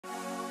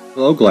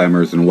Hello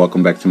Glamours and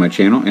welcome back to my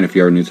channel, and if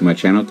you are new to my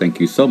channel,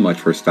 thank you so much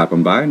for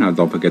stopping by. Now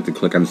don't forget to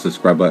click on the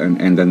subscribe button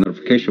and the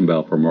notification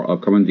bell for more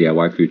upcoming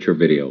DIY future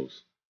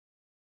videos.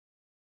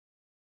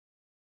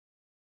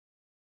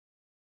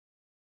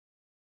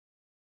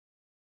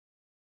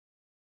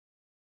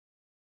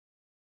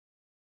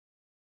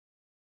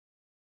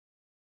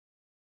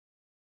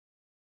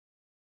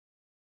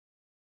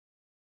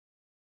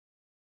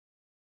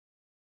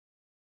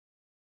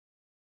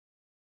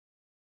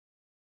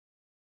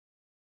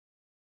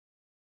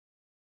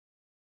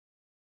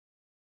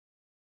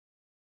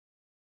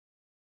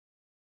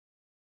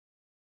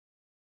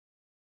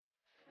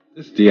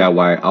 This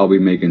DIY, I'll be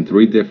making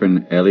 3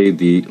 different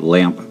LED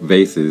lamp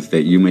vases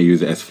that you may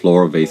use as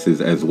floral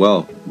vases as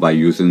well by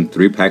using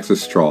 3 packs of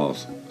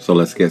straws. So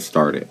let's get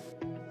started.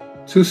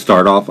 To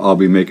start off, I'll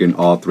be making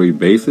all 3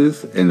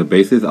 bases, and the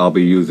bases I'll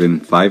be using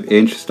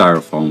 5-inch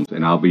styrofoams,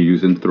 and I'll be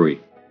using 3.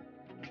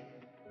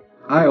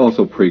 I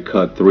also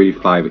pre-cut 3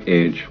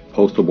 5-inch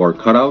poster board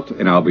cutouts,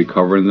 and I'll be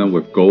covering them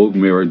with gold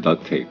mirror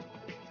duct tape.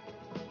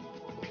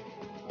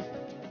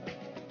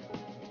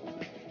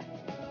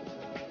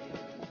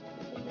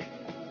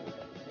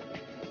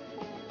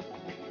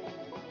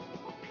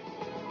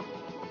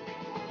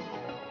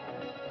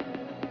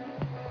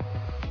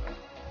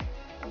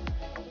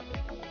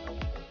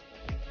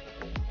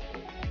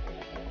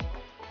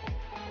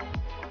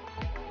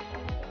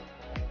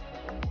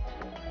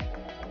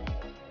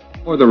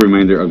 For the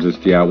remainder of this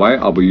DIY,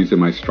 I'll be using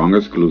my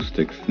strongest glue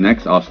sticks.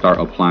 Next, I'll start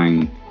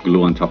applying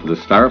glue on top of the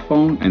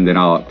styrofoam, and then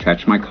I'll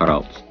attach my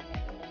cutouts.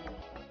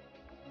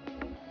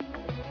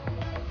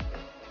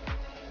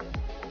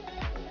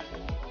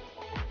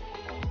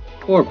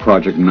 For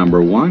project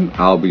number 1,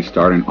 I'll be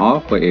starting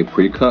off with a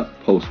pre-cut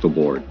poster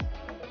board.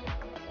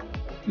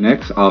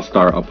 Next, I'll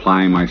start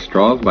applying my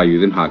straws by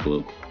using hot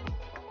glue.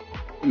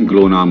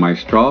 Gluing on my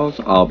straws,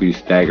 I'll be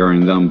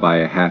staggering them by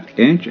a 1/2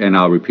 inch, and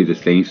I'll repeat the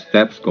same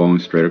steps going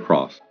straight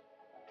across.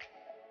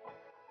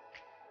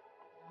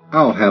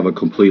 I'll have a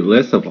complete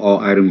list of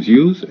all items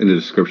used in the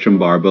description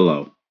bar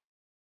below.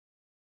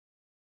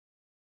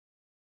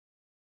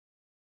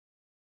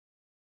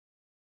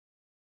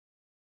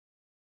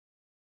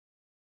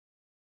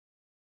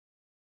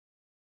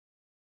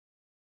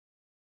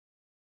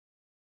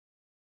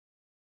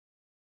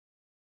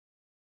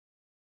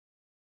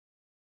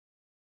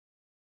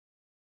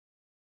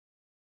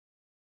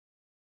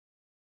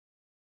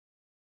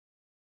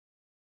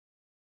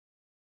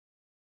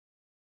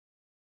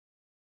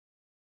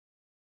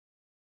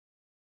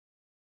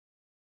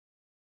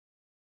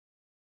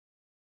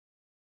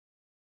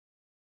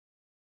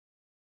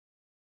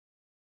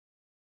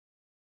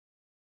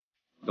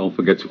 Don't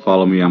forget to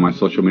follow me on my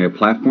social media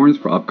platforms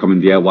for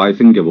upcoming DIYs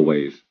and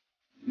giveaways.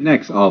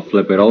 Next, I'll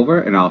flip it over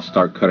and I'll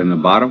start cutting the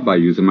bottom by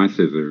using my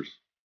scissors.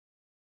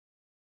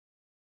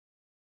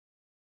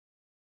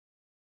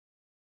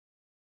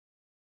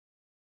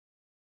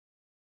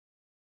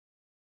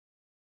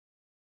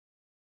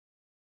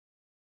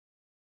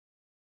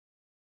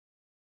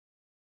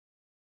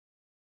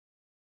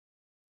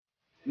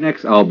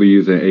 Next, I'll be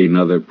using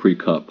another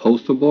pre-cut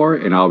poster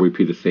board, and I'll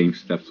repeat the same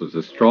steps with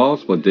the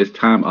straws, but this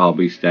time I'll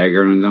be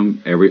staggering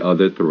them every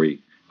other 3,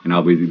 and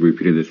I'll be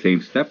repeating the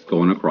same steps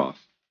going across.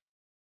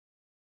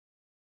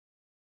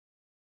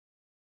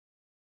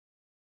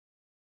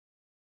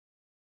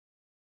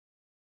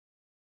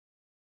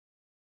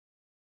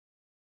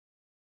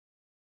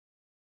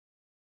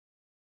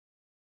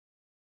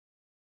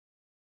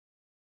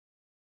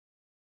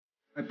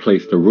 I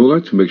place the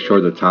ruler to make sure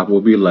the top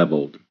will be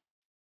leveled.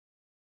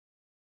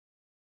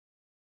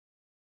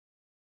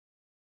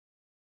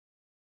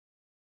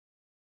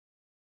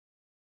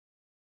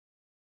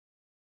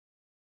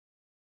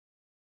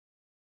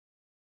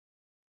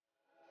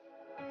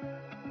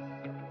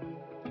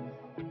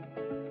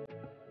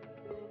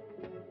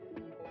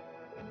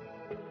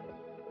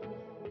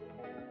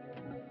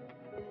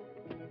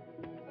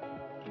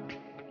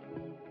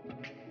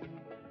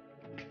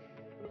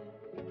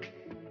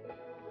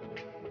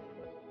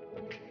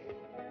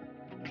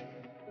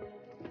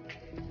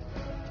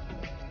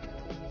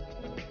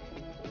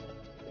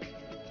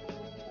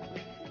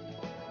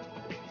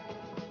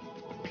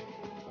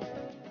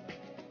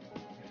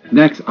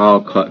 Next,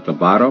 I'll cut the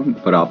bottom,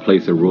 but I'll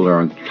place a ruler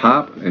on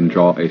top and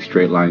draw a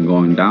straight line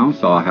going down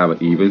so I'll have an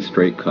even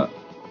straight cut.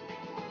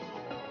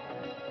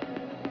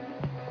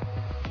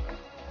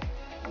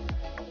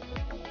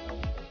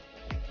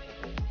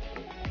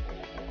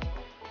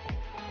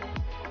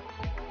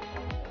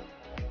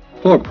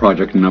 For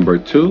project number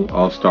 2,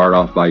 I'll start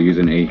off by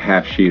using a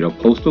 1/2 sheet of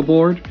poster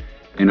board,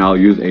 and I'll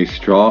use a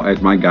straw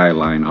as my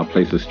guideline. I'll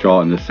place a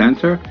straw in the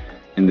center,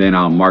 and then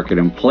I'll mark it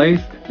in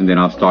place, and then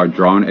I'll start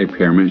drawing a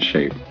pyramid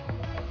shape.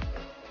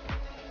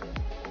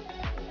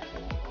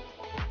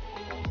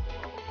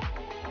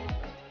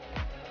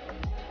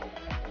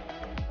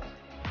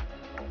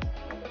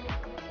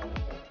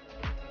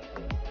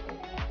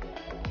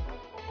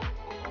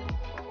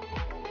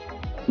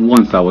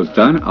 Once I was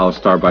done, I'll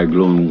start by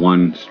gluing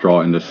one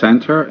straw in the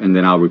center, and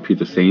then I'll repeat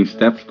the same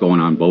steps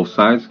going on both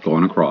sides,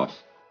 going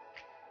across.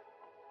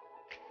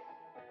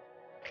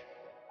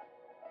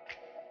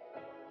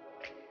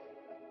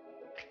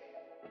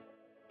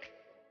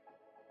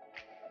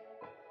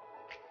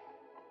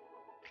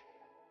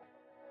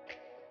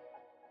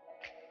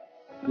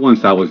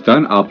 Once I was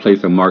done, I'll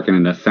place a marking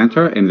in the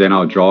center and then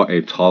I'll draw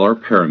a taller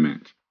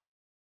pyramid.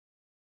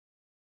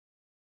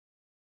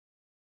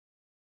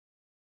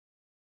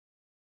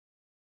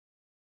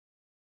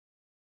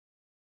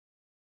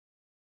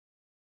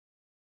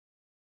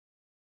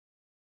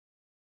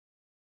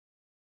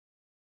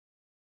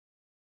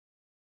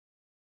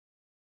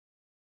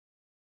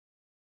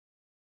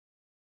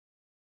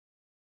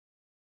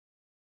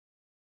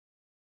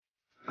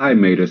 I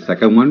made a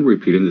second one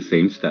repeating the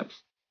same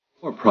steps.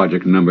 For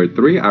project number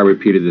 3, I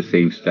repeated the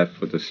same steps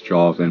with the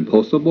straws and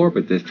poster board,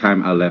 but this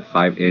time I left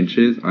 5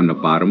 inches on the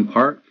bottom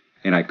part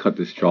and I cut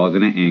the straws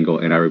in an angle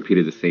and I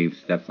repeated the same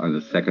steps on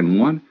the second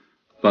one,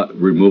 but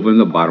removing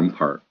the bottom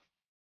part.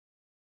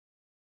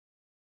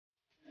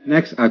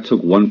 Next, I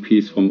took one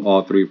piece from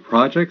all 3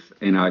 projects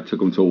and I took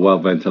them to a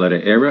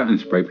well-ventilated area and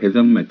spray painted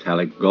them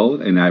metallic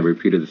gold, and I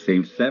repeated the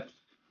same steps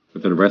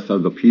with the rest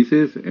of the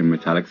pieces in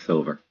metallic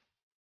silver.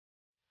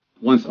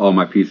 Once all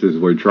my pieces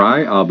were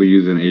dry, I'll be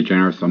using a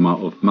generous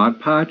amount of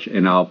Mod Podge,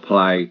 and I'll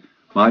apply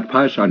Mod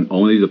Podge on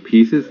only the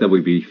pieces that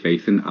will be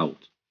facing out.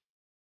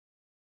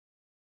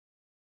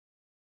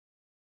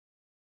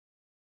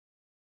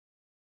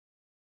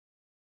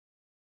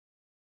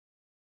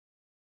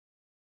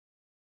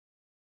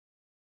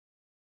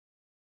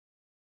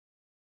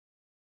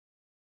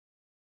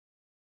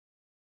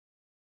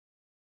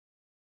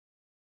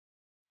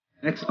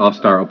 Next, I'll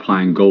start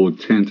applying gold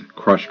tint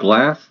crushed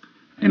glass,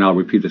 and I'll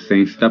repeat the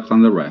same steps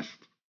on the rest.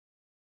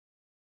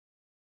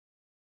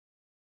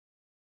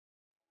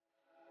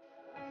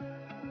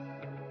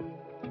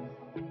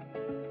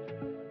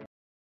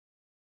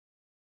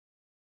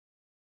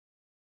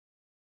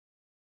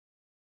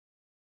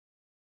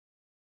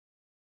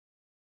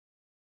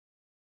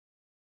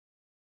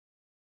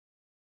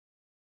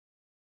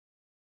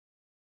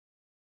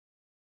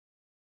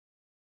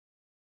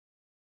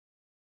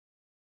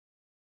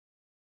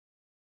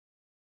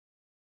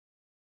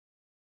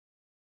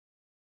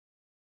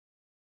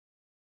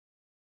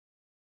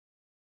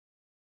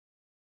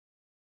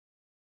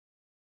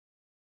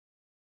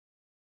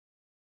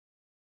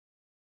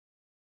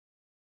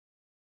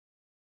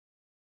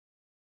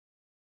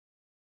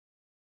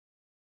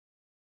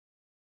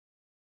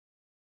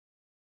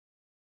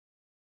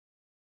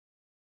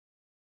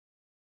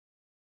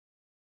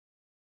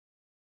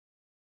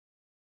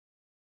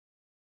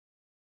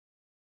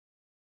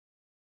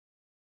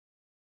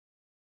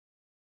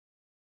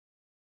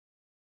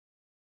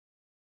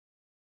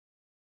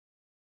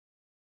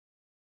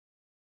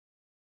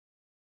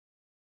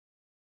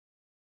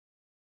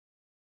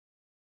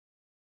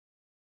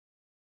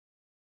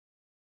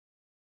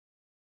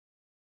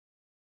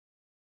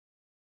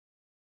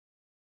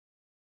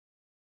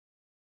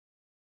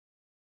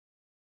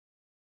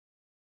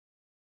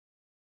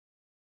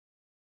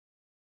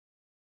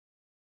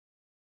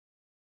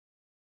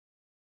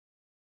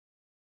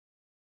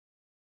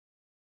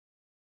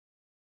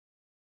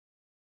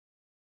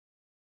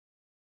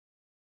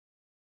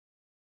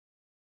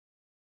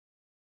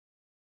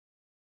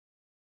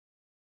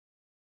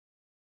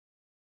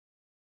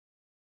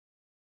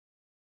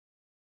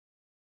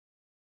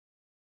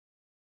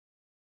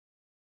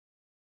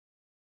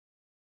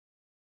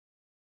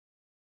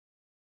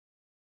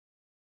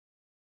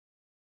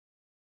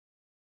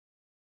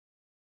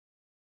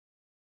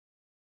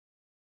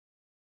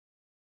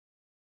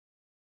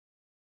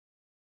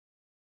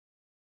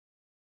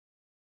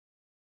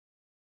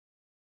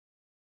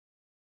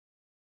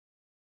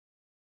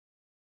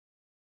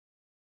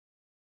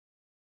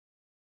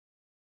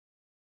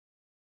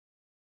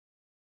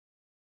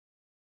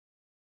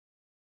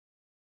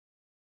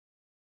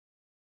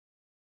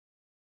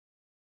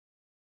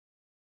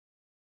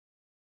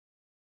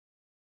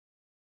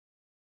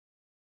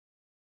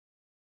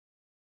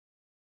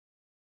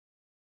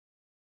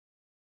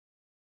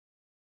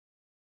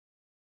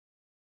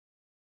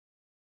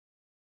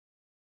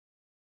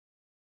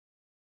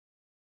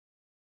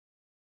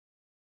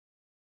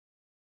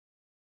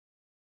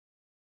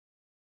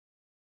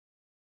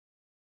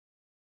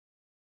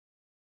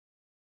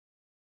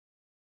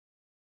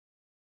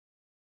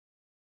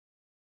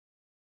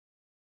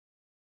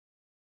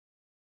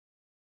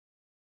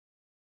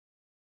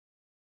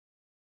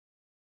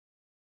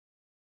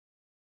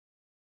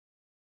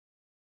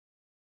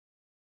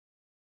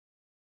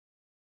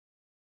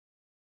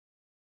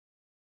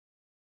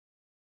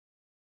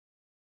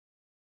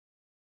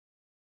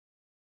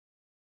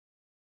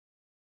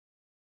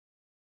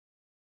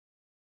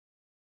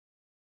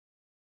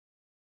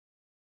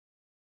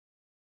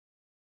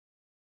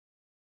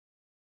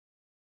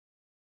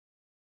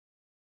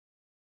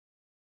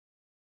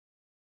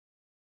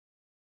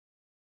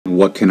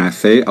 What can I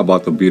say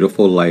about the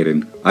beautiful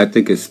lighting? I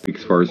think it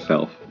speaks for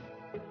itself.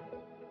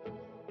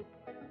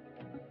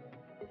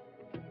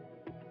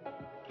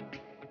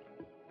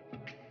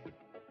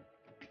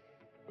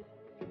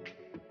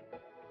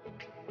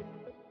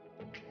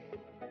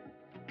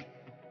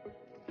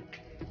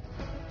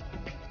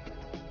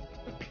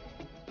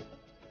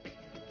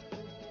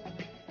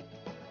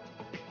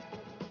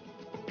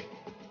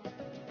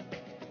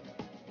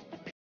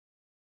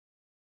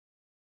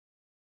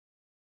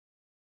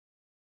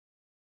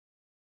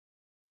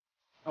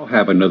 I'll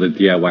have another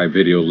DIY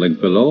video linked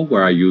below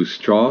where I use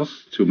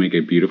straws to make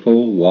a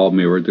beautiful wall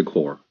mirror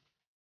decor.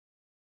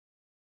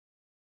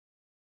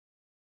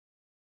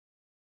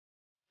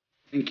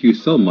 Thank you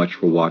so much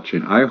for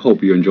watching. I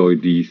hope you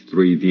enjoyed these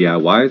 3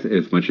 DIYs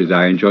as much as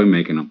I enjoy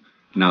making them.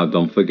 Now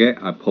don't forget,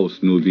 I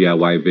post new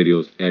DIY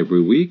videos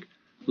every week.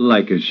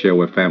 Like and share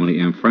with family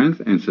and friends,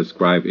 and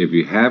subscribe if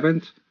you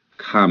haven't.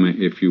 Comment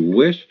if you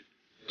wish.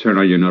 Turn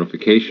on your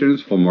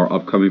notifications for more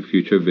upcoming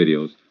future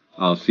videos.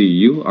 I'll see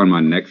you on my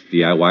next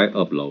DIY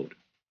upload.